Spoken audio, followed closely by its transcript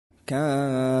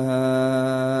كافها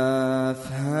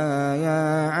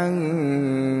يا عين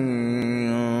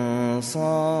صاد.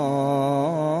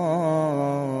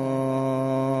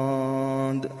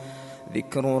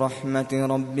 ذكر رحمة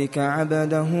ربك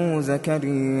عبده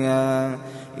زكريا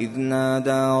إذ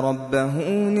نادى ربه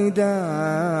نداء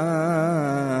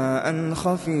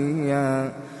خفيا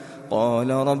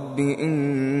قال رب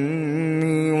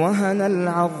إني وهن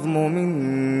العظم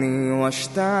مني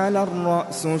واشتعل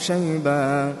الرأس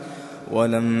شيبا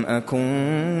ولم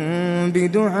أكن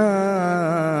بدعائك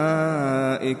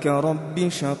رب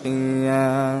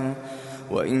شقيا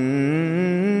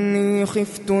وإني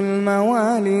خفت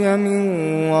الموالي من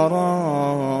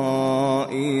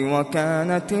ورائي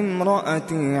وكانت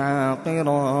امرأتي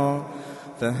عاقرا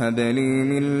فهب لي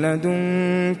من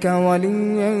لدنك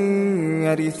وليا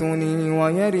يرثني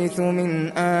ويرث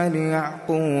من آل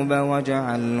يعقوب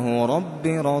واجعله رب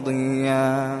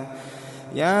رضيا.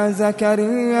 يا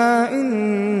زكريا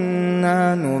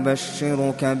إنا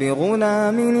نبشرك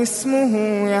بغلام اسمه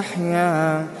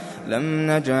يحيى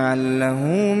لم نجعل له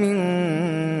من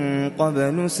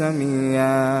قبل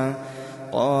سميا.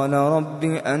 قال رب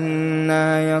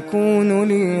أنى يكون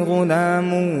لي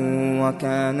غلام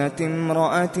وكانت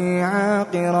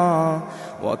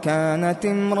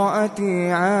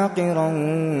امرأتي عاقرا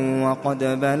وقد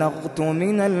بلغت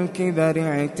من الكبر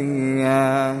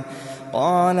عتيا.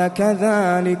 قال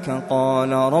كذلك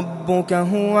قال ربك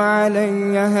هو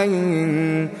علي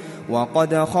هين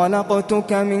وقد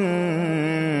خلقتك من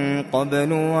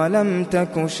قبل ولم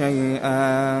تك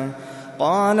شيئا.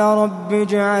 قال رب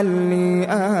اجعل لي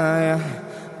آية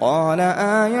قال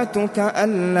آيتك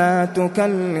ألا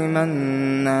تكلم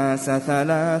الناس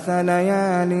 3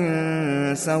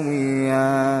 ليال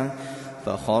سويا.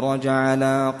 فخرج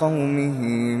على قومه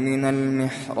من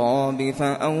المحراب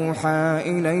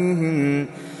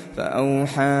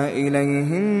فأوحى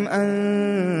إليهم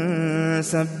أن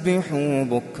سبحوا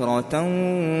بكرة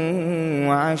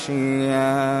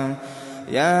وعشيا.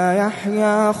 يا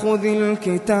يحيى خذ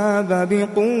الكتاب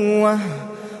بقوة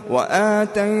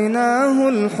وآتيناه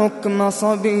الحكم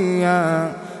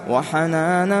صبيا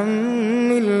وحنانا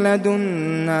من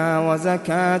لدنا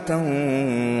وزكاة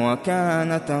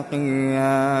وكان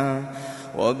تقيا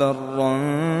وبرا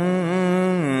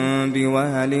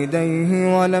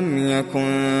بوالديه ولم يكن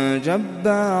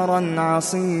جبارا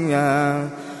عصيا.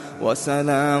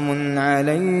 وسلام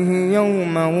عليه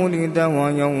يوم ولد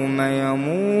ويوم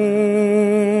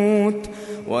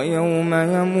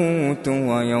يموت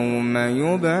ويوم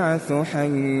يبعث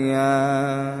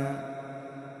حيا.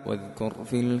 واذكر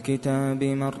في الكتاب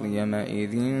مريم إذ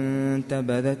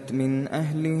انتبذت من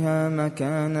أهلها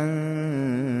مكانا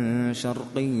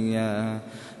شرقيا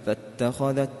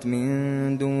فاتخذت من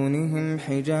دونهم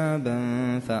حجابا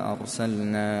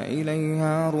فأرسلنا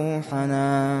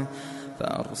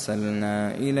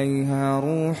إليها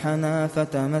روحنا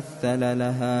فتمثل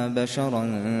لها بشرا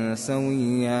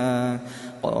سويا.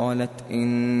 قالت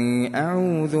إني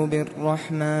أعوذ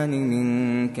بالرحمن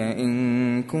منك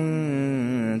إن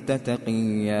كنت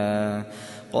تقيا.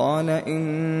 قال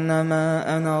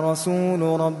إنما أنا رسول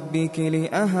ربك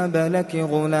لأهب لك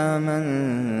غلاما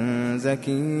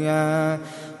زكيا.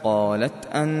 قالت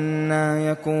أنى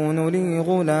يكون لي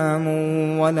غلام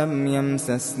ولم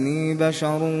يمسسني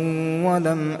بشر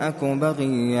ولم أك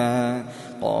بغيا.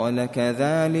 قال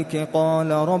كذلك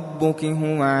قال ربك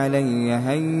هو علي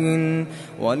هين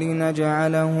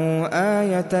ولنجعله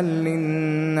آية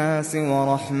للناس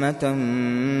ورحمة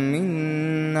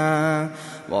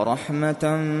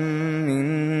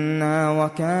منا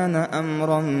وكان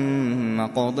أمرا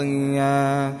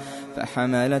مقضيا.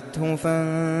 فحملته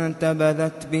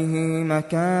فانتبذت به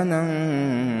مكانا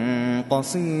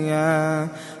قصيا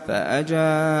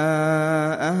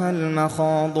فأجاءها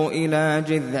المخاض إلى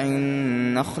جذع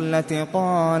النخلة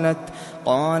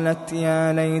قالت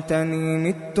يا ليتني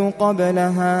مت قبل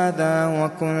هذا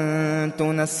وكنت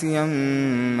نسيا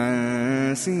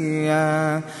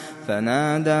منسيا.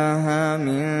 فناداها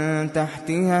من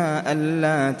تحتها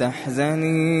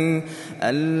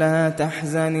ألا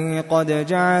تحزني قد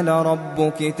جعل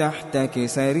ربك تحتك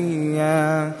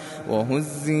سريا.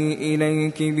 وهزي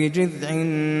إليك بجذع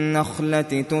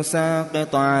النخلة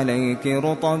تساقط عليك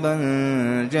رطبا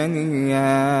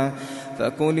جنيا.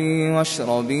 فكلي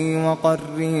واشربي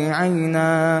وقري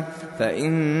عينا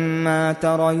فإما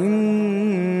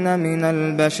ترين من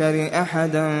البشر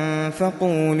أحدا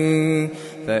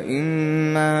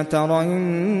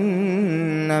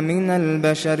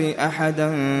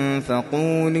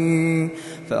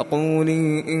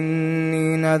فقولي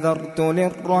إني نذرت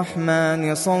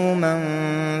للرحمن صوما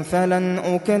فلن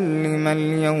أكلم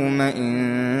اليوم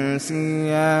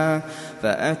إنسيا.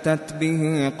 فأتت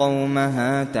به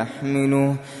قومها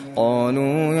تحمله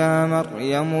قالوا يا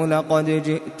مريم لقد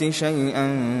جئت شيئا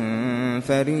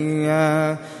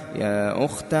فريا يا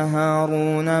أخت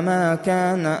هارون ما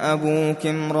كان أبوك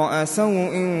امرأ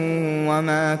سوء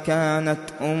وما كانت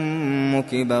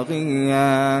أمك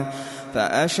بغيا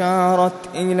فأشارت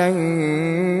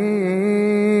إليه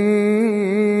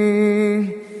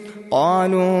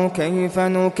قالوا كيف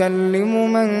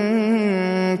نكلم من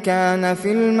كان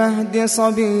في المهد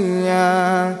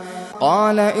صبيا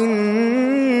قال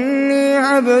إني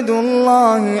عبد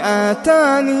الله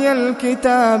آتاني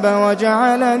الكتاب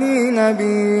وجعلني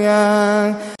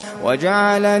نبيا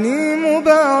وجعلني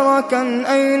مباركا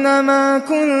أينما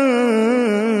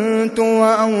كنت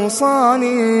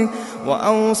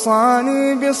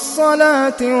وأوصاني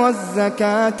بالصلاة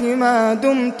والزكاة ما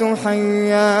دمت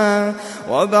حيا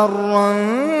وبرا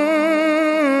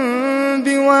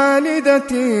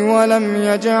بوالدتي ولم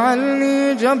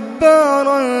يجعلني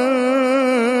جبارا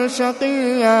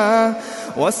شقيا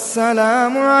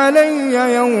والسلام علي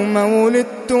يوم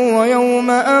ولدت ويوم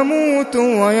أموت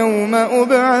ويوم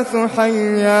أبعث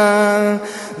حيا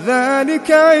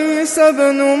ذلك عيسى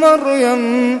ابن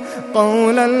مريم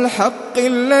قول الحق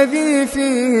الذي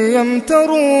فيه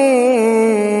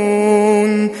يمترون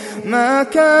ما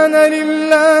كان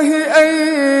لله أن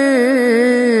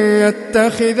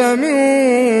يتخذ من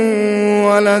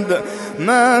ولد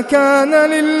ما كان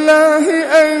لله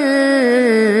أن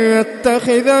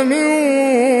يتخذ من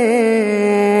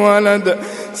ولد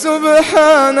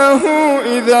سبحانه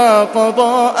إذا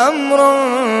قضى أمرا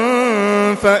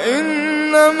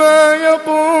فإنما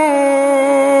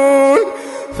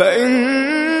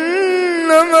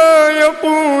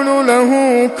يقول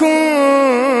له كن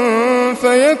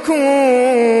فيكون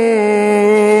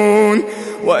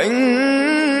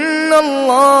وإن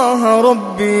الله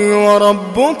ربي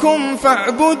وربكم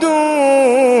فاعبدوه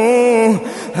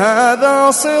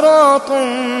هذا صراط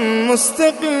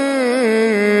مستقيم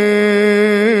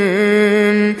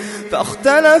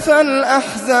فاختلف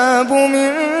الأحزاب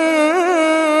من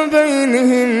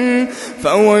بينهم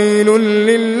فويل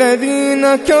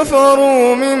للذين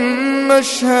كفروا من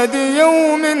مشهد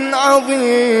يوم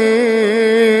عظيم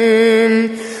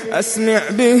أسمع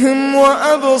بهم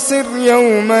وأبصر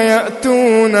يوم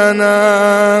يأتوننا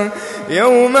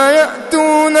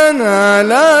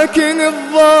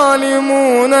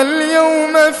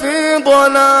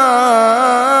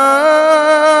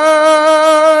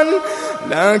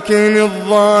لكن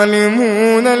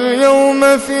الظالمون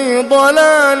اليوم في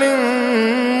ضلال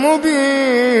مبين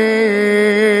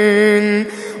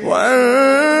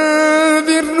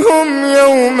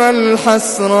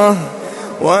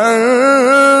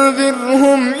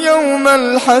وأنذرهم يوم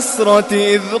الحسرة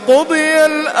إذ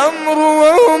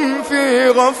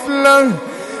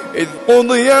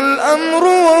قضي الأمر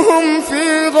وهم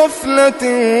في غفلة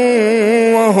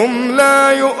وهم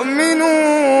لا يؤمنون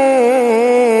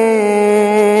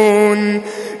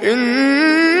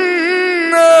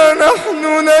إنا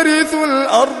نحن نرث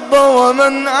الأرض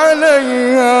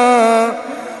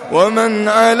ومن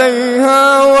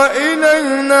عليها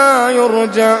وإلينا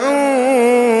يرجعون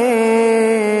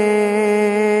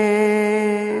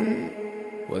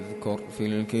واذكر في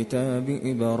الكتاب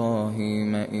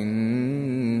إبراهيم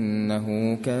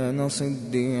إنه كان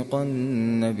صديقا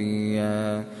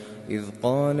نبيا إذ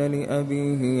قال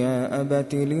لأبيه يا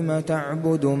أبت لم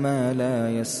تعبد ما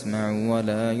لا يسمع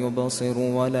ولا يبصر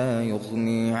ولا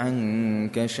يغني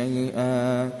عنك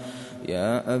شيئا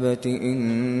يا أبت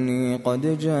إني قد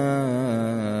جاءني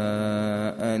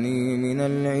من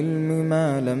العلم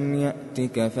ما لم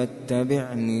يأتك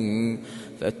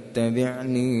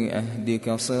فاتبعني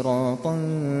أهدك صراطا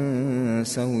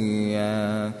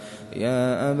سويا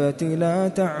يا أبت لا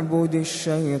تعبد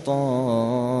الشيطان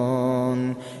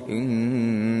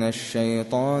إن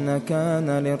الشيطان كان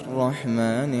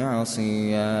للرحمن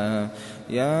عصيا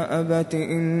يا أبت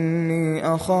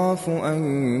إني أخاف أن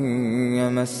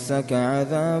يمسك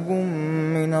عذاب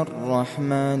من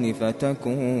الرحمن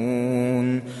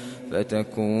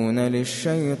فتكون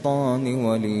للشيطان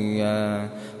وليا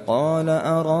قال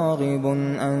أراغب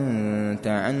أنت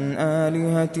عن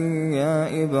آلهتي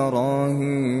يا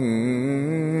إبراهيم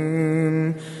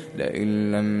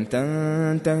لئن لم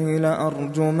تنته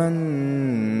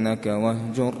لأرجمنك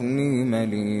واهجرني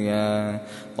مليا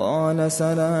قال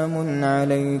سلام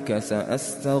عليك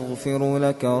سأستغفر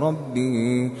لك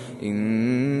ربي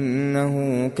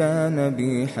إنه كان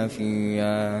بي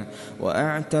حفيا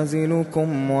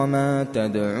وأعتزلكم وما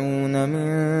تدعون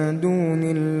من دون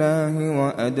الله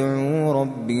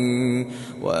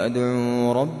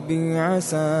وأدعو ربي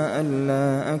عسى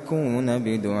ألا أكون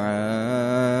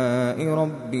بدعاء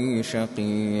ربي ربي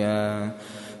شقيا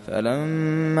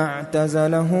فلما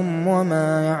اعتزلهم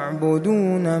وما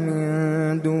يعبدون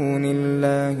من دون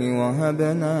الله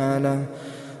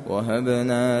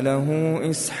وهبنا له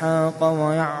إسحاق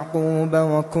ويعقوب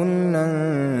وكلا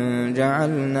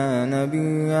جعلنا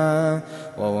نبيا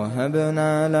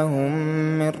ووهبنا لهم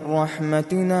من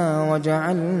رحمتنا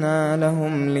وجعلنا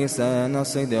لهم لسان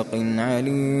صدق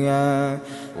عليا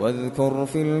واذكر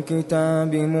في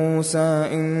الكتاب موسى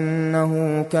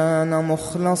إنه كان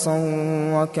مخلصا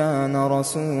وكان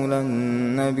رسولا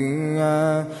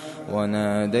نبيا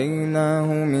وناديناه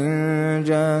من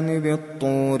جانب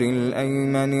الطور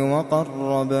الأيمن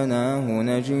وقربناه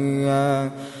نجيا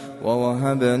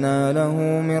ووهبنا له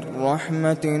من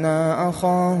رحمتنا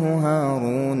أخاه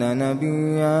هارون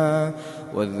نبيا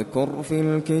واذكر في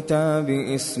الكتاب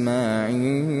إسماعيل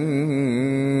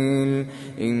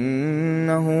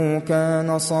إنه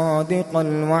كان صادق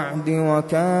الوعد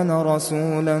وكان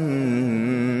رسولا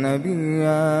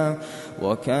نبيا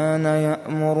وكان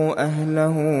يأمر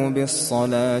أهله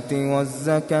بالصلاة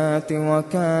والزكاة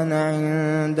وكان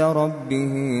عند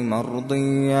ربه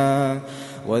مرضيا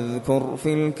واذكر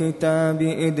في الكتاب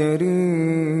إدريس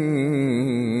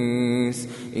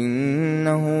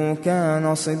إنه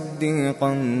كان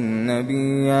صديقا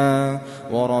نبيا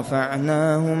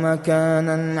ورفعناه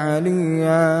مكانا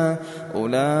عليا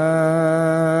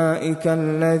أولئك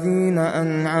الذين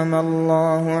أنعم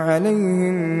الله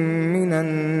عليهم من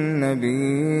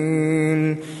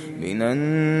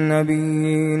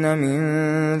النبيين من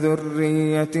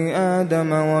ذرية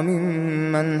آدم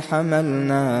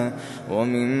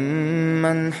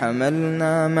وممن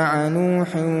حملنا مع نوح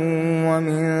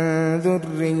ومن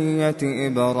ذرية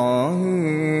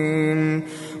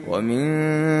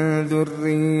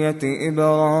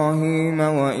إبراهيم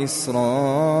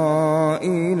وإسرائيل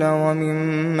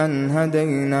وممن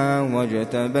هدينا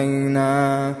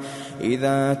واجتبينا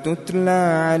إذا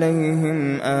تتلى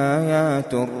عليهم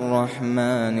آيات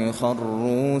الرحمن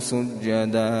خروا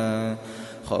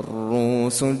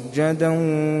سجدا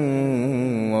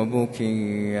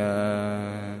وبكيا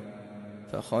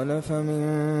فخلف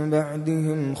من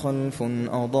بعدهم خلف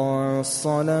أضاعوا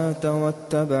الصلاة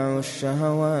واتبعوا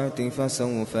الشهوات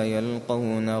فسوف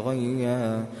يلقون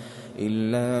غيا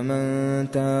إلا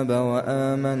من تاب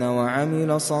وآمن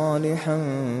وعمل صالحا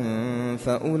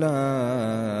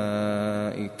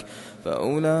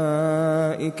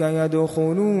فأولئك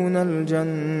يدخلون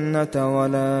الجنة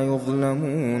ولا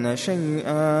يظلمون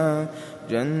شيئا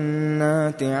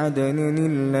جنات عدن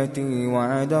التي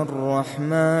وعد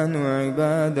الرحمن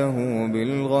عباده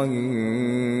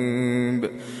بالغيب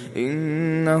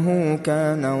إنه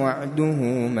كان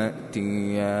وعده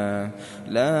مأتيا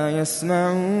لا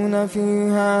يسمعون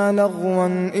فيها لغوا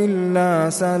إلا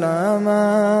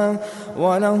سلاما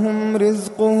ولهم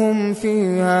رزقهم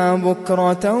فيها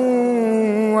بكرة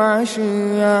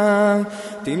وعشيا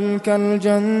تلك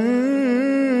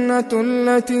الجنة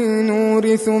التي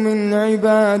نورث من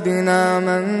عبادنا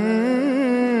من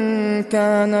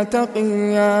كان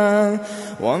تقيا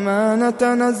وما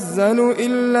نتنزل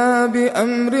إلا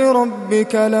بأمر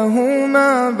ربك له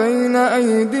ما بين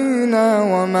أيدينا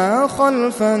وما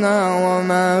خلفنا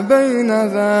وما بين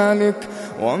ذلك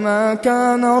وما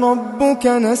كان ربك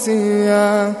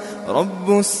نسيا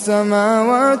رب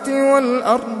السماوات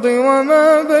والأرض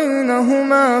وما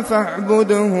بينهما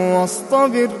فاعبده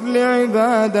واصطبر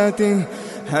لعبادته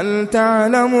هل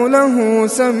تعلم له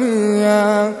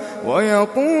سميا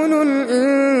ويقول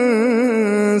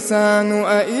الإنسان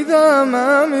أإذا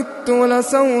ما مت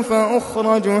لسوف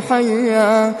أخرج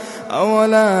حيا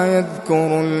أولا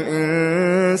يذكر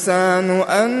الإنسان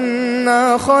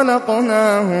أنا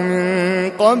خلقناه من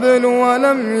قبل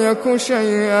ولم يك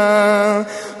شيئا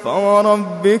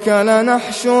فوربك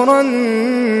لنحشرنهم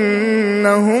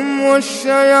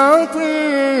والشياطين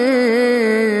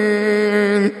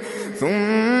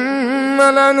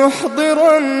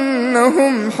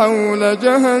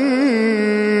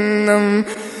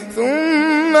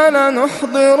ثم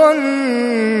لنحضرنهم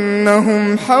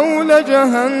حول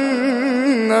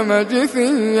جهنم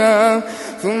جثيا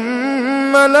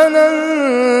ثم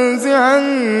لننزعن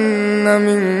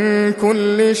من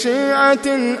كل شيعة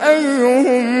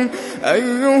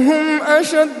أيهم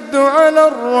أشد على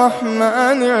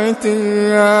الرحمن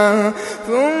عتيا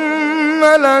ثم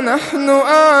لنحن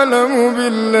أعلم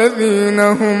بالذين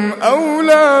هم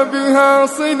أولى بها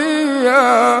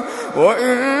صليا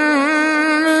وإن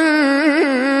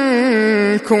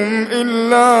منكم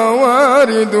إلا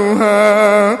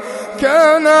واردها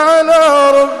كان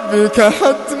على ربك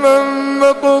حتما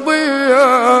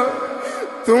مقضيا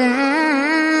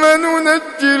ثم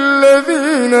ننجي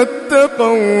الذين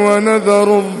اتقوا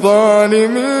ونذر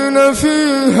الظالمين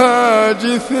فيها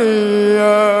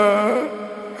جثيا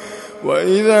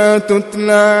وإذا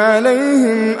تتلى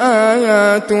عليهم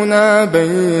آياتنا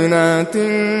بينات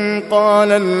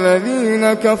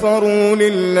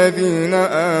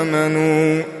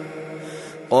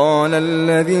قال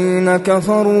الذين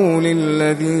كفروا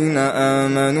للذين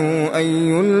آمنوا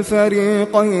أي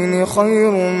الفريقين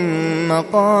خير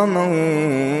مقاما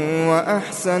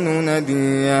وأحسن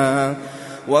نديا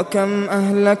وكم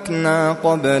أهلكنا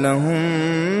قبلهم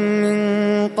من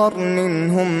قرن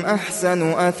هم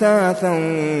أحسن أثاثا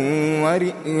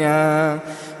ورئيا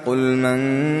قل من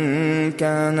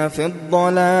كان في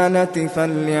الضلالة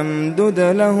فليمدد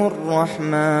له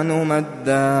الرحمن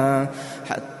مدا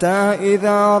حتى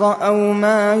إذا رأوا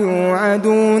ما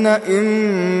يوعدون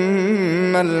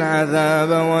إما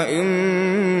العذاب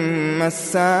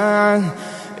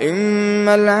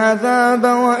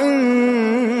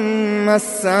وإما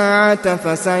الساعة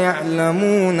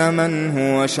فسيعلمون من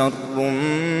هو شر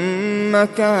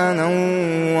مكانا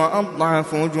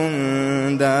وأضعف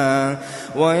جندا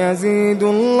ويزيد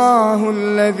الله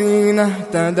الذين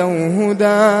اهتدوا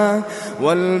هدى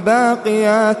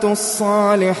والباقيات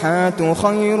الصالحات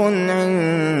خير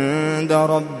عند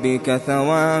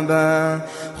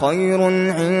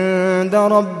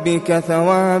ربك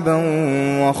ثوابا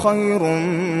وخير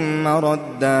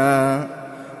مردا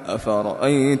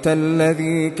أفرأيت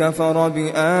الذي كفر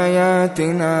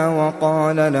بآياتنا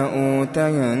وقال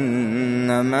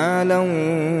لأوتين مالا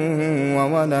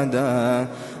وولدا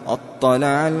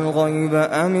أطلع الغيب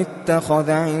أم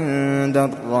اتخذ عند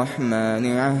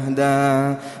الرحمن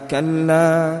عهدا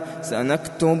كلا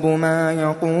سنكتب ما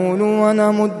يقول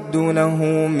ونمد له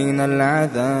من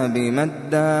العذاب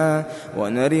مدا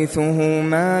ونرثه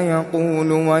ما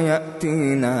يقول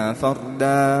ويأتينا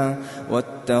فردا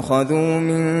واتخذوا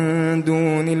من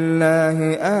دون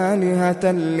الله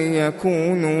آلهة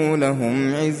ليكونوا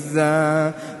لهم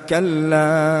عزا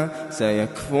كلا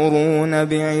سيكفرون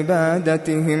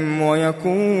بعبادتهم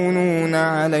ويكونون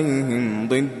عليهم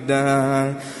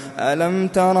ضدا ألم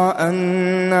تر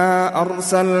أنا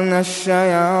أرسلنا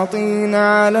الشياطين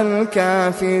على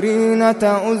الكافرين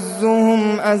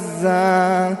تؤزهم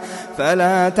أزا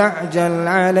فلا تعجل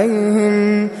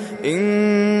عليهم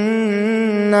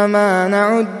إنما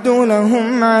نعد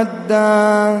لهم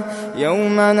عدا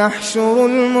يوم نحشر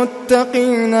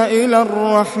المتقين إلى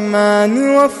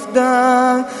الرحمن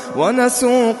وفدا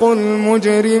ونسوق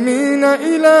المجرمين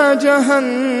إلى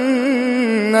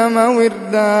جهنم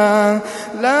وردا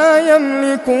لا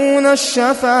يملكون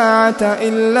الشفاعة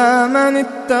إلا من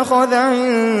اتخذ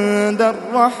عند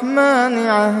الرحمن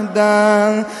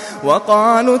عهدا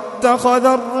وقالوا اتخذ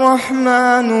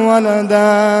الرحمن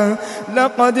ولدا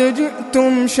لقد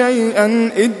جئتم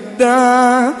شيئا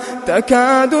إدا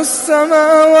تكاد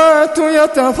السماوات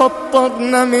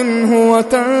يتفطرن منه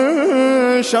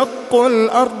وتنشق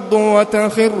الأرض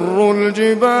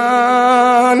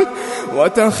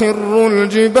وتخر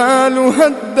الجبال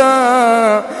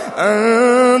هدا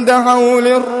أن دعوا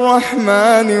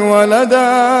للرحمن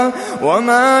ولدا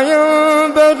وما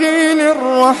ينبغي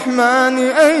للرحمن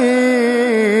أن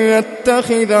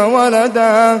يتخذ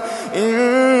ولدا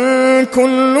إن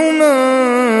كل من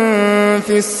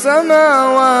في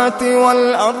السماوات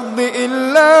والأرض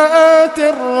إلا آتي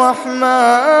الرحمن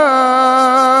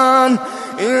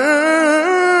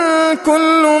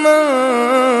كل من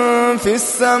في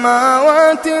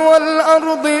السماوات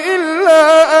والأرض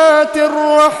إلا آتي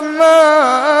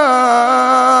الرحمن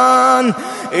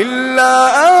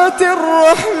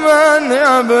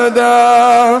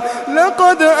عبدا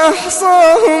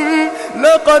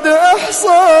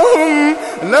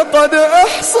لقد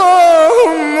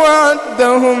أحصاهم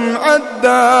وعدهم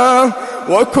عدا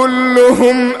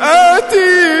وكلهم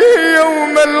آتيه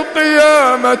يوم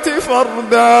القيامة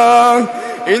فردا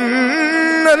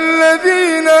إن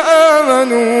الذين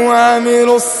آمنوا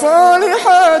وعملوا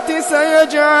الصالحات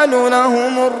سيجعل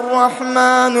لهم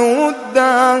الرحمن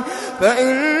ودا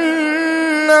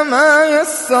فإنما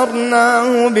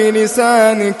يسرناه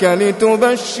بلسانك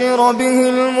لتبشر به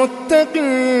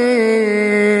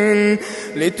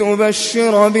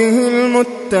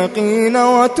المتقين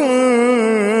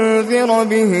وتنذر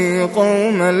به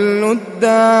قوما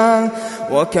لدا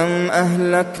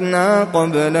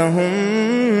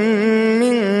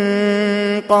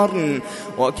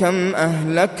وكم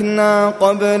أهلكنا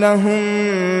قبلهم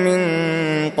من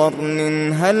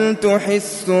قرن هل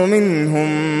تحس منهم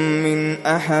من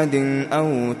أحد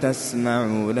أو تسمع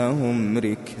لهم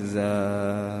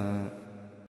ركزا